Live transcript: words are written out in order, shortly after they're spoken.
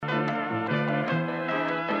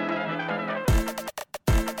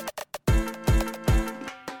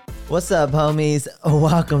What's up, homies?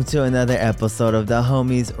 Welcome to another episode of the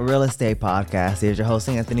Homies Real Estate Podcast. Here's your host,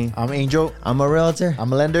 Anthony. I'm Angel. I'm a realtor.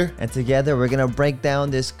 I'm a lender. And together, we're going to break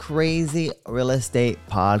down this crazy real estate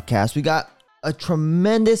podcast. We got a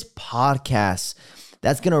tremendous podcast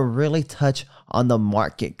that's going to really touch on the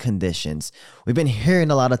market conditions. We've been hearing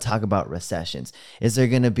a lot of talk about recessions. Is there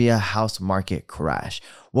going to be a house market crash?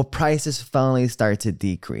 Will prices finally start to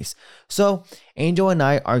decrease? So Angel and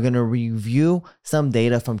I are going to review some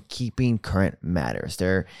data from Keeping Current Matters.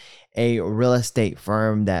 They're a real estate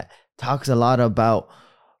firm that talks a lot about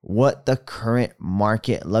what the current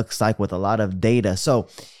market looks like with a lot of data. So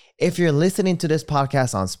if you're listening to this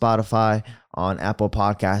podcast on Spotify, on Apple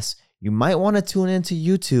Podcasts, you might want to tune into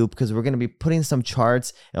YouTube because we're going to be putting some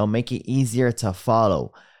charts. It'll make it easier to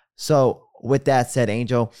follow. So with that said,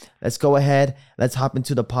 Angel, let's go ahead. Let's hop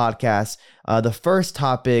into the podcast. The first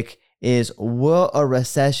topic is, will a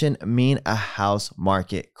recession mean a house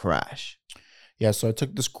market crash? Yeah, so I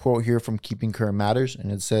took this quote here from Keeping Current Matters,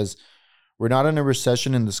 and it says, "We're not in a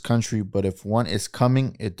recession in this country, but if one is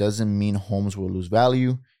coming, it doesn't mean homes will lose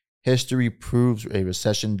value. History proves a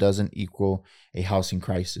recession doesn't equal a housing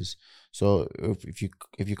crisis." So if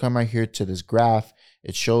you come right here to this graph,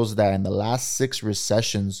 it shows that in the last 6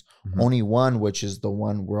 recessions, only one, which is the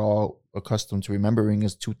one we're all accustomed to remembering,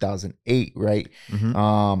 is 2008, right?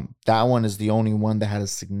 That one is the only one that had a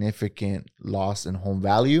significant loss in home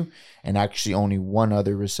value, and actually only one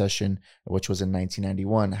other recession, which was in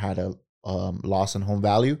 1991, had a loss in home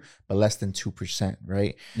value, but less than 2%,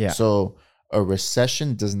 right? Yeah. So a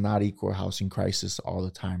recession does not equal a housing crisis all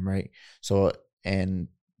the time, right? So, and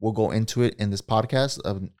we'll go into it in this podcast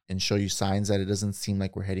and show you signs that it doesn't seem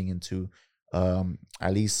like we're heading into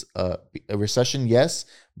at least a recession, yes,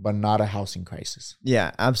 but not a housing crisis.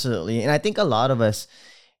 Yeah, absolutely. And I think a lot of us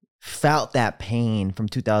felt that pain from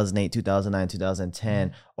 2008, 2009,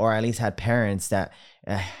 2010, or at least had parents that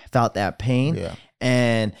felt that pain. Yeah.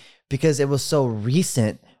 And because it was so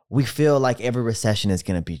recent, we feel like every recession is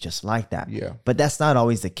going to be just like that. Yeah. But that's not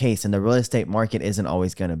always the case. And the real estate market isn't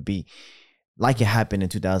always going to be like it happened in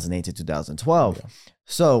 2008 to 2012. Yeah.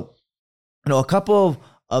 So, a couple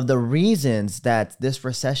of the reasons that this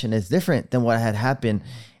recession is different than what had happened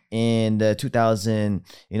in the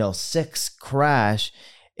 2006 crash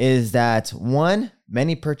is that, one,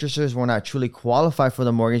 many purchasers were not truly qualified for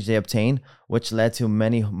the mortgage they obtained, which led to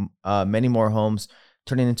many more homes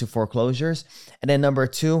turning into foreclosures. And then number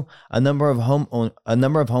 2, a number of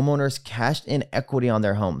homeowners cashed in equity on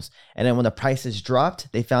their homes. And then when the prices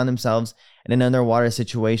dropped, they found themselves in an underwater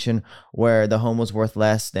situation where the home was worth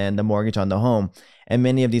less than the mortgage on the home. And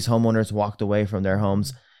many of these homeowners walked away from their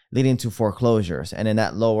homes, leading to foreclosures. And then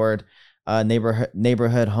that lowered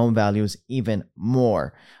neighborhood home values even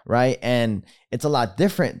more, right? And it's a lot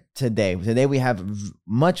different today. Today we have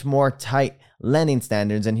much more tight lending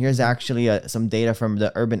standards. And here's actually some data from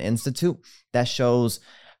the Urban Institute that shows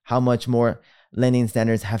how much more lending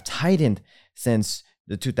standards have tightened since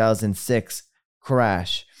the 2006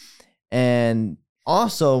 crash. And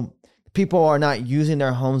also, people are not using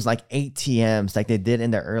their homes like ATMs like they did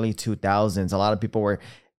in the early 2000s. A lot of people were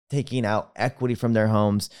taking out equity from their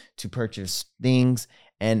homes to purchase things.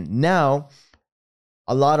 And now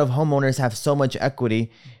a lot of homeowners have so much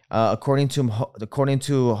equity. According to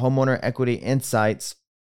Homeowner Equity Insights,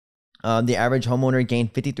 the average homeowner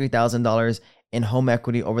gained $53,000 in home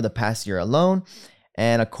equity over the past year alone.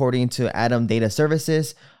 And according to Adam Data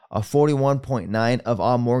Services, 41.9% of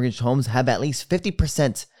all mortgaged homes have at least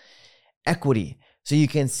 50% equity. So you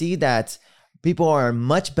can see that people are in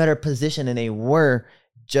much better position than they were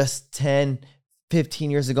just 10,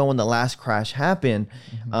 15 years ago when the last crash happened.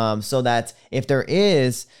 So that if there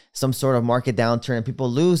is some sort of market downturn and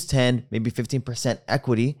people lose 10, maybe 15%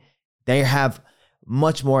 equity, they have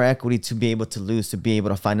much more equity to be able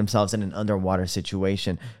to find themselves in an underwater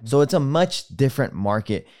situation. So it's a much different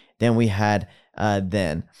market than we had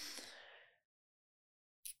then.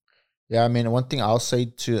 Yeah, I mean, one thing I'll say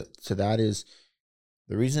to that is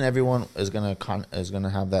the reason everyone is gonna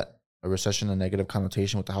have that a recession, a negative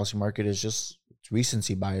connotation with the housing market is just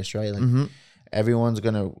recency bias, right? Like everyone's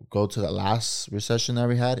gonna go to the last recession that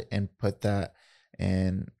we had and put that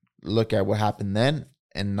and look at what happened then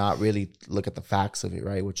and not really look at the facts of it,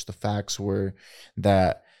 right? Which the facts were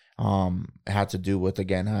that it had to do with,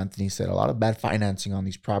 again, Anthony said, a lot of bad financing on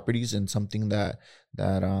these properties, and something that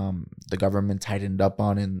the government tightened up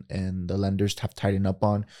on and the lenders have tightened up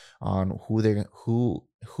on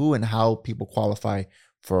who and how people qualify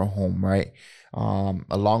for a home, right?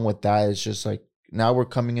 Along with that, it's just like now we're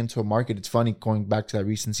coming into a market. It's funny, going back to that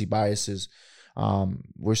recency biases.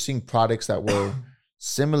 We're seeing products that were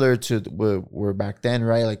similar to where back then,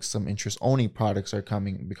 right? Like some interest only products are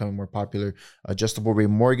becoming more popular. Adjustable rate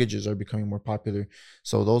mortgages are becoming more popular.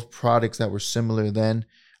 So those products that were similar then,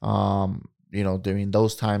 during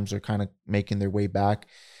those times are kind of making their way back.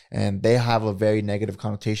 And they have a very negative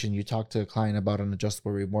connotation. You talk to a client about an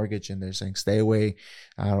adjustable rate mortgage and they're saying, stay away.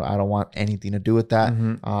 I don't want anything to do with that.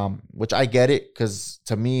 Which I get it, because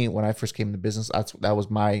to me, when I first came into business, that was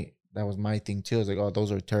my thing too. I was like, oh,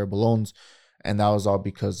 those are terrible loans. And that was all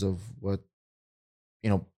because of what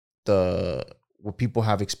people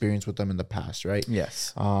have experienced with them in the past, right?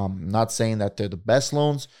 Yes. Not saying that they're the best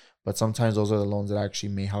loans, but sometimes those are the loans that actually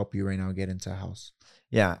may help you right now get into a house.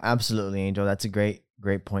 Yeah, absolutely, Angel. That's a great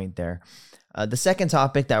point there. The second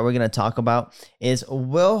topic that we're going to talk about is,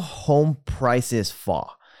 will home prices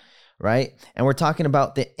fall? Right? And we're talking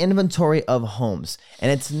about the inventory of homes.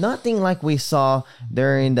 And it's nothing like we saw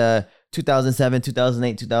during the 2007,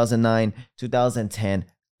 2008, 2009, 2010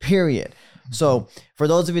 period. So for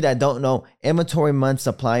those of you that don't know, inventory month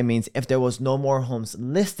supply means if there was no more homes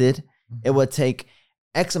listed, it would take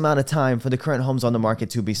X amount of time for the current homes on the market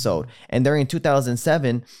to be sold. And during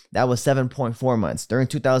 2007, that was 7.4 months. During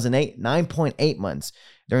 2008, 9.8 months.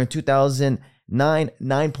 During 2009,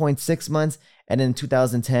 9.6 months. And in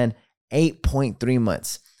 2010, 8.3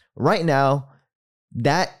 months. Right now,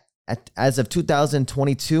 that as of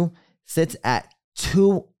 2022 sits at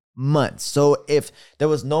 2 months. So if there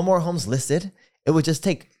was no more homes listed, it would just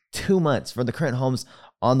take 2 months for the current homes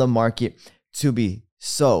on the market to be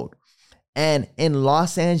sold. And in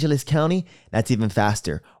Los Angeles County, that's even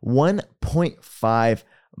faster, 1.5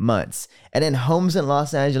 months. And then homes in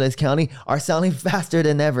Los Angeles County are selling faster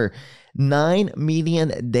than ever, 9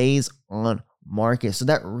 median days on market. So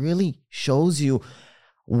that really shows you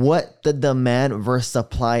what the demand versus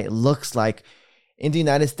supply looks like in the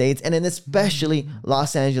United States, and in especially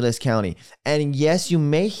Los Angeles County. And yes, you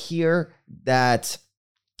may hear that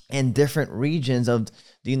in different regions of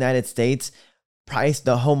the United States,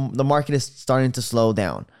 the market is starting to slow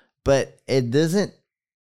down, but it doesn't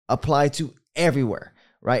apply to everywhere,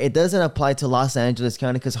 right? It doesn't apply to Los Angeles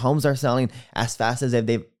County because homes are selling as fast as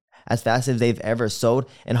they've ever sold,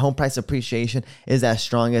 and home price appreciation is as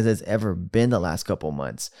strong as it's ever been the last couple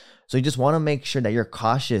months. So you just want to make sure that you're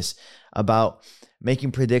cautious about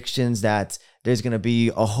making predictions that there's going to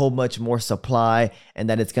be a whole much more supply and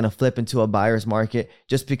that it's going to flip into a buyer's market,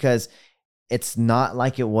 just because it's not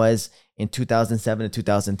like it was in 2007 to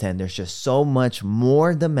 2010. There's just so much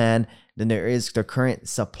more demand than there is the current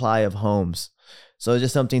supply of homes. So it's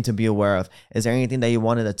just something to be aware of. Is there anything that you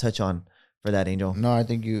wanted to touch on for that, Angel? No, I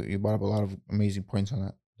think you brought up a lot of amazing points on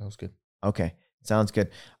that. That was good. Okay, sounds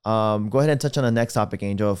good. Go ahead and touch on the next topic,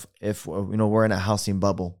 Angel. If we're in a housing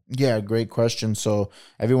bubble. Yeah, great question. So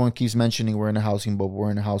everyone keeps mentioning we're in a housing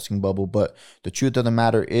bubble, but the truth of the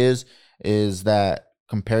matter is that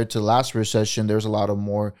compared to last recession, there's a lot of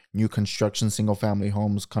more new construction single family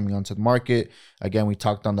homes coming onto the market. Again, we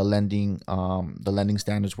talked on the lending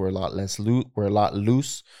standards were a lot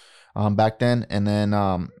loose back then, and then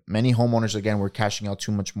many homeowners again were cashing out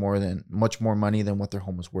much more money than what their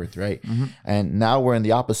home was worth, right? And now we're in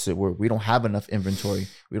the opposite, where we don't have enough inventory,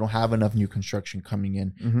 we don't have enough new construction coming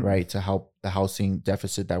in, right, to help the housing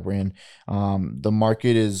deficit that we're in. The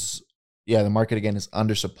market again is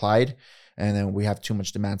undersupplied, and then we have too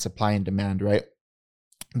much supply and demand, right?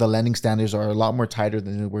 The lending standards are a lot more tighter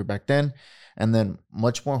than they were back then, and then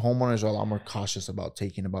much more homeowners are a lot more cautious about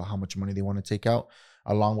how much money they want to take out.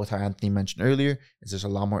 Along with how Anthony mentioned earlier, is there's a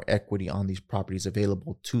lot more equity on these properties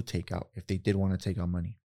available to take out if they did want to take out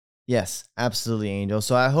money. Yes, absolutely, Angel.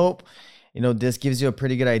 So I hope, this gives you a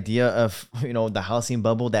pretty good idea of, the housing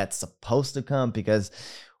bubble that's supposed to come, because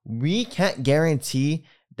we can't guarantee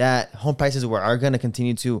that home prices are going to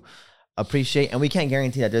continue to appreciate, and we can't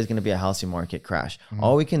guarantee that there's going to be a housing market crash.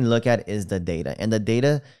 All we can look at is the data, and the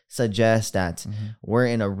data suggests that we're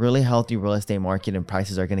in a really healthy real estate market, and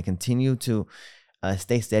prices are going to continue to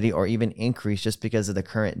stay steady or even increase just because of the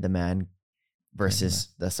current demand versus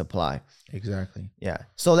the supply. Exactly. Yeah.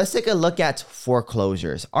 So let's take a look at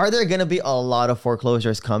foreclosures. Are there going to be a lot of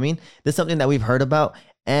foreclosures coming? This is something that we've heard about.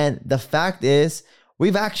 And the fact is,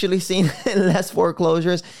 we've actually seen less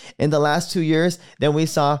foreclosures in the last 2 years than we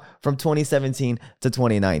saw from 2017 to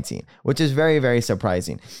 2019, which is very, very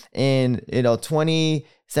surprising. In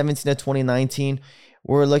 2017 to 2019,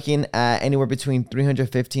 we're looking at anywhere between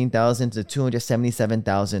 315,000 to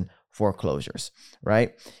 277,000 foreclosures,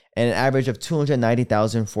 right? And an average of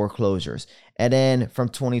 290,000 foreclosures. And then from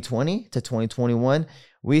 2020 to 2021,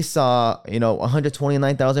 we saw,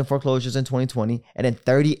 129,000 foreclosures in 2020 and then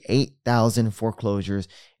 38,000 foreclosures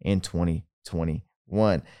in 2021.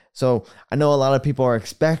 2021. So I know a lot of people are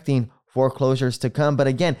expecting foreclosures to come, but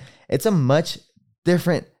again, it's a much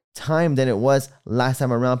different time than it was last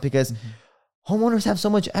time around because homeowners have so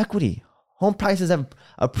much equity. Home prices have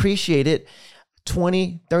appreciated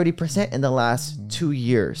 20-30% in the last 2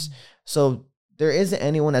 years. So there isn't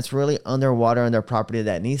anyone that's really underwater on their property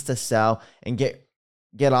that needs to sell and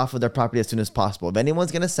get off of their property as soon as possible. If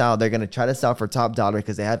anyone's going to sell, they're going to try to sell for top dollar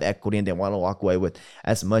because they have equity and they want to walk away with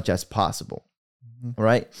as much as possible.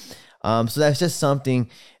 Right? So that's just something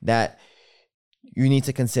that you need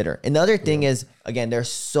to consider. Another thing is, again,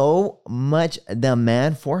 there's so much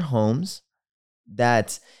demand for homes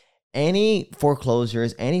that any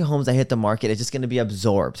foreclosures, any homes that hit the market is just going to be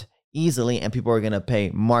absorbed easily, and people are going to pay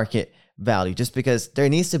market value just because there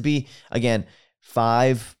needs to be, again,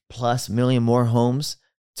 5+ million more homes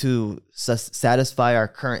to satisfy our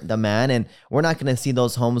current demand. And we're not going to see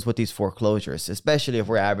those homes with these foreclosures, especially if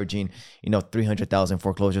we're averaging, 300,000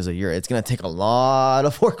 foreclosures a year. It's going to take a lot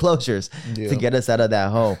of foreclosures to get us out of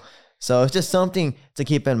that hole. So it's just something to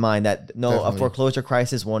keep in mind that a foreclosure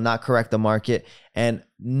crisis will not correct the market. And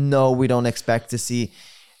no, we don't expect to see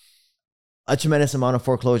a tremendous amount of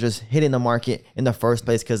foreclosures hitting the market in the first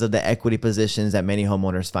place because of the equity positions that many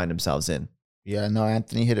homeowners find themselves in. Yeah, no,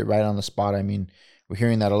 Anthony hit it right on the spot. I mean, we're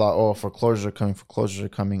hearing that a lot. Oh, foreclosures are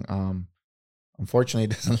coming. Unfortunately,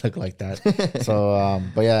 it doesn't look like that. So,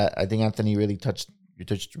 but yeah, I think Anthony you touched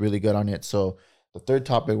really good on it. So the third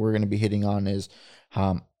topic we're going to be hitting on is,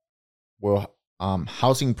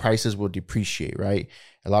 housing prices will depreciate, right?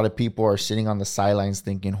 A lot of people are sitting on the sidelines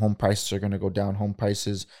thinking home prices are going to go down. Home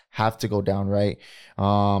prices have to go down, right?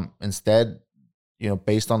 Instead,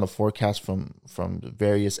 based on the forecast from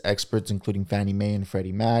various experts, including Fannie Mae and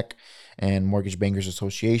Freddie Mac and Mortgage Bankers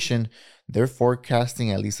Association, they're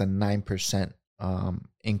forecasting at least a 9%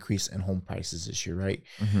 increase in home prices this year, right?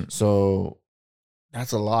 So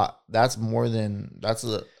that's a lot. That's more than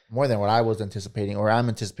what I was anticipating, or I'm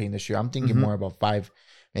anticipating this year. I'm thinking more about 5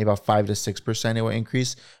 to 6% it will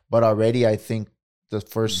increase. But already, I think the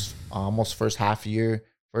first half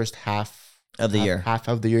of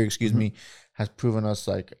the year, excuse me, has proven us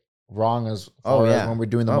wrong as far as when we're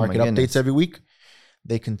doing the market updates every week.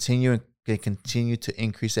 They continue to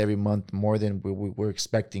increase every month more than we were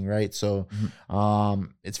expecting, right? So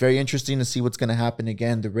it's very interesting to see what's going to happen.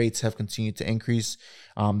 Again, the rates have continued to increase.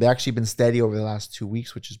 They've actually been steady over the last 2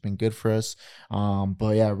 weeks, which has been good for us.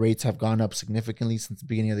 But yeah, rates have gone up significantly since the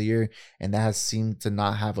beginning of the year, and that has seemed to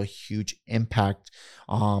not have a huge impact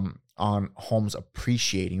on homes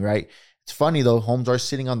appreciating, right? It's funny though, homes are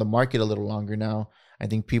sitting on the market a little longer now. I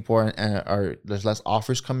think people are there's less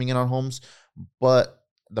offers coming in on homes, but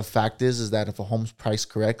the fact is that if a home's priced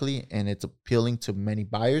correctly and it's appealing to many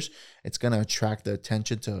buyers, it's going to attract the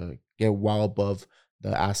attention to get well above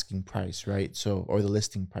the asking price, right? So, or the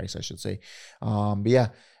listing price, I should say. But yeah,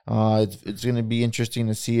 it's going to be interesting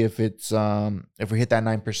to see if it's if we hit that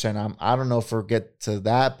 9%. I don't know if we'll get to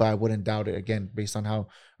that, but I wouldn't doubt it, again, based on how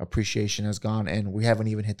appreciation has gone, and we haven't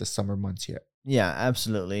even hit the summer months yet. Yeah,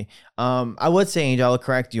 absolutely. I would say, Angel, I would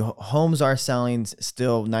correct you. Homes are selling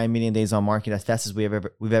still 9 million days on market as fast as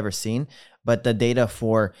we've ever seen. But the data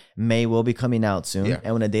for May will be coming out soon. Yeah.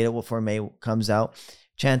 And when the data for May comes out,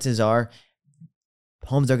 chances are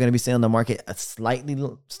homes are going to be staying on the market a slightly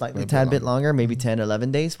tad bit longer, maybe 10,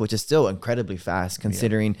 11 days, which is still incredibly fast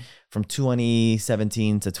considering from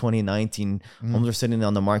 2017 to 2019, homes are sitting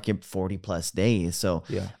on the market 40 plus days. So,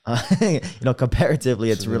 comparatively,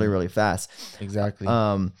 it's really, really fast. Exactly.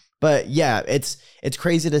 But yeah, it's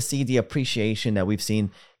crazy to see the appreciation that we've seen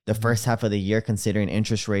the first half of the year, considering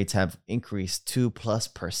interest rates have increased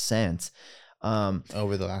 2+%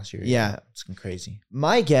 over the last year. Yeah. It's crazy.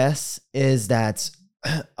 My guess is that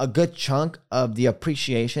a good chunk of the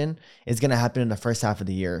appreciation is going to happen in the first half of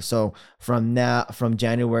the year. So from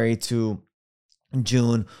January to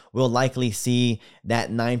June, we'll likely see that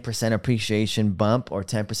 9% appreciation bump or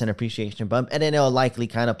 10% appreciation bump, and then it'll likely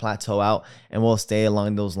kind of plateau out and we'll stay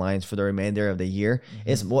along those lines for the remainder of the year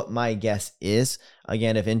is what my guess is.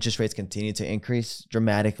 Again, if interest rates continue to increase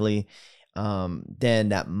dramatically, then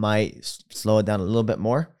that might slow it down a little bit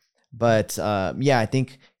more. But I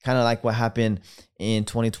think kind of like what happened in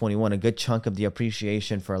 2021, a good chunk of the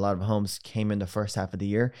appreciation for a lot of homes came in the first half of the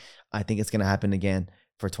year. I think it's going to happen again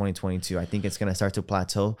for 2022. I think it's going to start to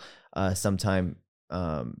plateau sometime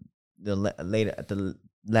at the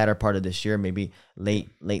latter part of this year, maybe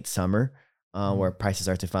late summer, where prices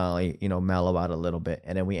start to finally, mellow out a little bit.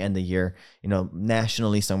 And then we end the year,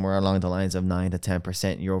 nationally somewhere along the lines of 9 to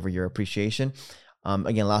 10% year over year appreciation.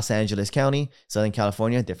 Again, Los Angeles County, Southern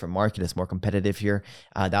California, different market. It's more competitive here.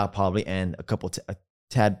 That'll probably end a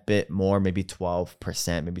tad bit more, maybe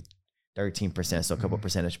 12%, maybe 13%, so a couple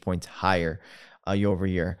percentage points higher year over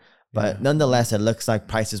year. But nonetheless, it looks like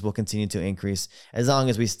prices will continue to increase as long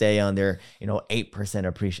as we stay under,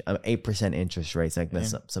 8% interest rates, like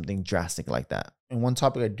that's something drastic like that. And one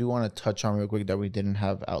topic I do want to touch on real quick that we didn't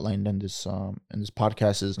have outlined in this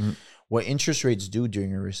podcast is what interest rates do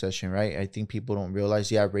during a recession, right? I think people don't realize,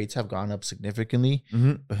 rates have gone up significantly,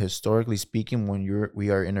 but historically speaking, when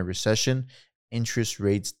we are in a recession, interest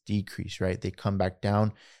rates decrease, right? They come back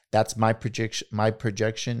down. That's my projection. My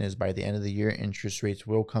projection is by the end of the year, interest rates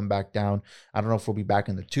will come back down. I don't know if we'll be back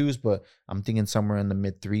in the 2s, but I'm thinking somewhere in the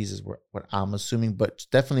mid 3s is what I'm assuming. But it's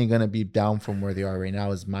definitely going to be down from where they are right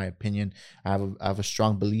now, is my opinion. I have a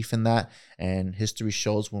strong belief in that. And history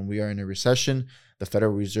shows when we are in a recession, the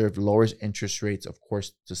Federal Reserve lowers interest rates, of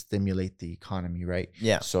course, to stimulate the economy, right?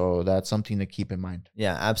 Yeah. So that's something to keep in mind.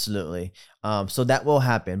 Yeah, absolutely. So that will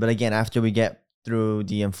happen. But again, after we get through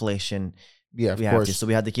the inflation, of course. So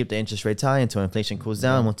we have to keep the interest rates high until inflation cools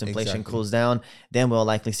down. Once inflation cools down, then we'll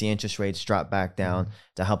likely see interest rates drop back down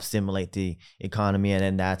to help stimulate the economy. And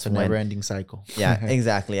then that's when never-ending cycle. Yeah,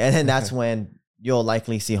 exactly. And then that's when you'll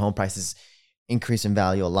likely see home prices increase in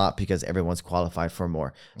value a lot because everyone's qualified for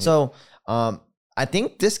more. So I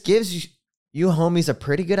think this gives you homies a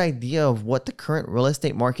pretty good idea of what the current real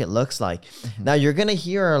estate market looks like. Now, you're going to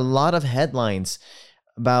hear a lot of headlines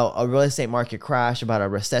about a real estate market crash, about a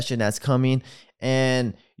recession that's coming,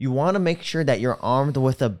 and you want to make sure that you're armed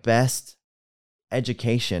with the best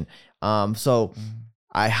education. So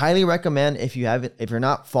I highly recommend, if you're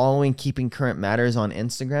not following Keeping Current Matters on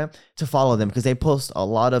Instagram, to follow them, because they post a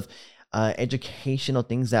lot of educational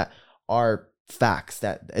things that are facts,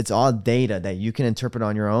 that it's all data that you can interpret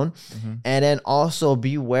on your own. And then also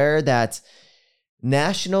beware that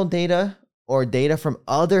national data or data from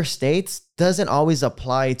other states doesn't always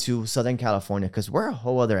apply to Southern California, because we're a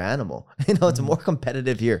whole other animal. It's more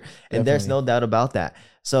competitive here, and there's no doubt about that.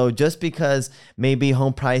 So just because maybe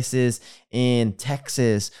home prices in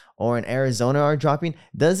Texas or in Arizona are dropping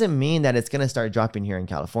doesn't mean that it's going to start dropping here in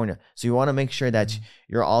California. So you want to make sure that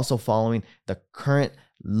you're also following the current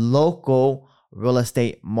local real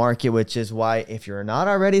estate market, which is why if you're not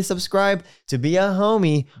already subscribed to Be a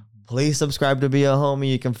Homie, please subscribe to Be a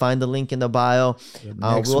Homie. You can find the link in the bio.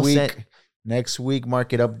 Next week,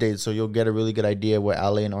 market update, so you'll get a really good idea what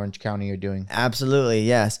LA and Orange County are doing. Absolutely,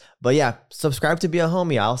 yes. But yeah, subscribe to Be a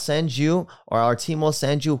Homie. I'll send you, or our team will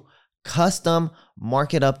send you, custom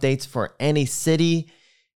market updates for any city,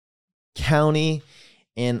 county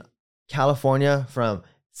in California, from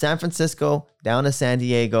San Francisco down to San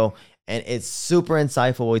Diego. And it's super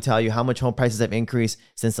insightful. We tell you how much home prices have increased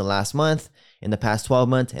since the last month, in the past 12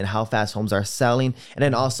 months, and how fast homes are selling. And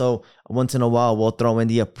then also, once in a while, we'll throw in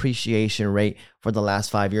the appreciation rate for the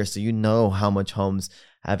last 5 years, so you know how much homes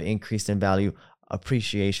have increased in value,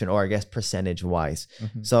 appreciation, or I guess percentage-wise.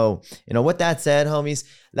 So, with that said, homies,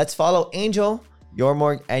 let's follow Angel,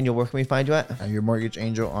 Angel, where can we find you at? Your Mortgage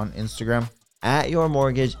Angel on Instagram. At Your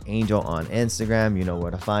Mortgage Angel on Instagram. You know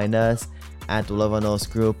where to find us, at the Love on Us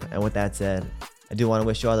group. And with that said, I do want to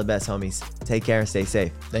wish you all the best, homies. Take care and stay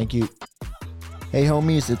safe. Thank you. Hey,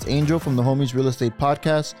 homies, it's Angel from the Homies Real Estate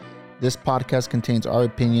Podcast. This podcast contains our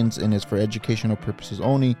opinions and is for educational purposes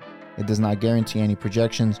only. It does not guarantee any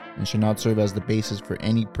projections and should not serve as the basis for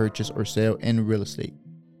any purchase or sale in real estate.